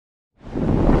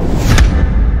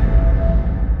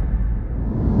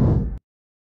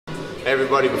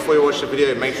everybody, before you watch the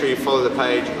video, make sure you follow the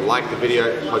page, like the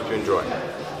video. Hope you enjoy.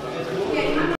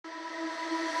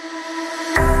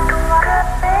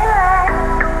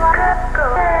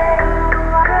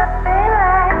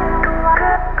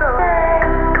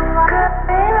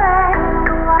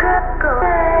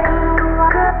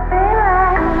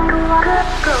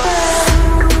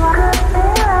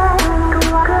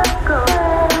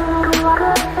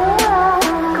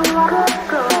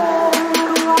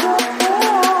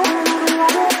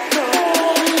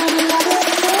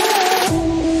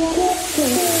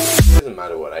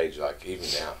 Like even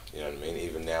now, you know what I mean?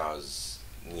 Even now, as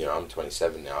you know, I'm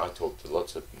 27 now. I talk to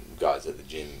lots of guys at the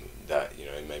gym that, you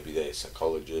know, maybe they're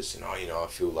psychologists and, oh, you know, I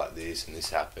feel like this and this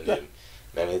happened. Yeah. And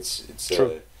man, it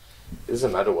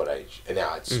doesn't matter what age. And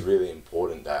now it's really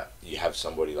important that you have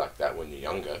somebody like that when you're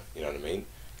younger. You know what I mean?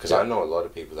 Because I know a lot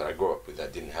of people that I grew up with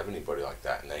that didn't have anybody like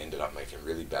that, and they ended up making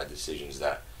really bad decisions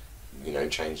that, you know,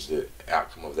 changed the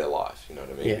outcome of their life. You know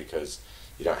what I mean? Yeah. Because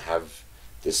you don't have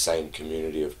the same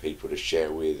community of people to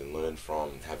share with and learn from,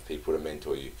 and have people to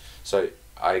mentor you. So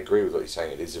I agree with what you're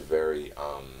saying. It is a very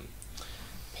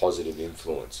positive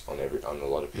influence on a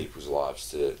lot of people's lives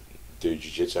to do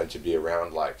jiu-jitsu and to be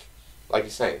around, like you're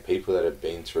saying, people that have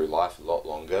been through life a lot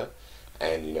longer,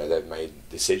 and you know, they've made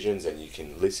decisions, and you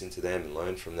can listen to them and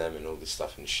learn from them and all this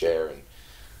stuff and share. And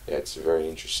yeah, it's a very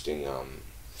interesting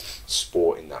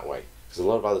sport in that way. Because a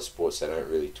lot of other sports, they don't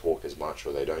really talk as much,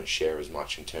 or they don't share as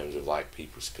much in terms of like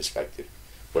people's perspective.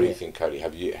 What do you think, Cody?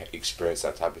 Have you experienced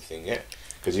that type of thing yet?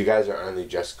 Because you guys are only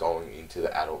just going into the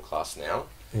adult class now.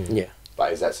 Yeah.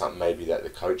 But is that something maybe that the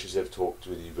coaches have talked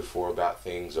with you before about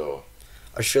things, or?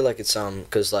 I feel like it's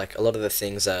because like a lot of the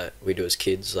things that we do as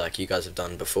kids, like you guys have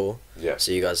done before. Yeah.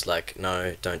 So you guys like,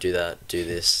 no, don't do that, do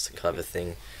this kind of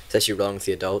thing. It's actually wrong with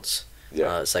the adults.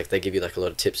 Yeah. It's like they give you like a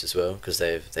lot of tips as well, because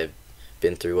they've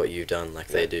been through what you've done, like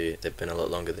they do. They've been a lot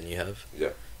longer than you have.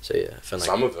 Yeah. So yeah, I feel like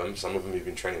some of them you've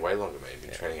been training way longer, man. You've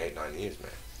been training 8-9 years,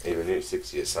 man. Even you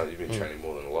 6 years, so you've been training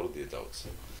more than a lot of the adults.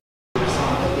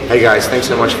 Hey guys, thanks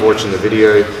so much for watching the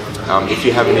video. If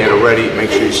you haven't yet already,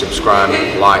 make sure you subscribe,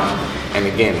 like, and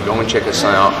again, go and check us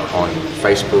out on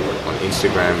Facebook, on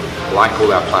Instagram, like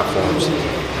all our platforms.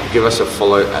 Give us a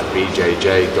follow at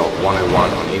bjj.101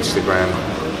 on Instagram,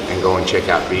 and go and check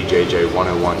out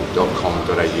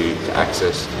bjj101.com.au to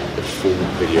access the full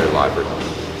video library.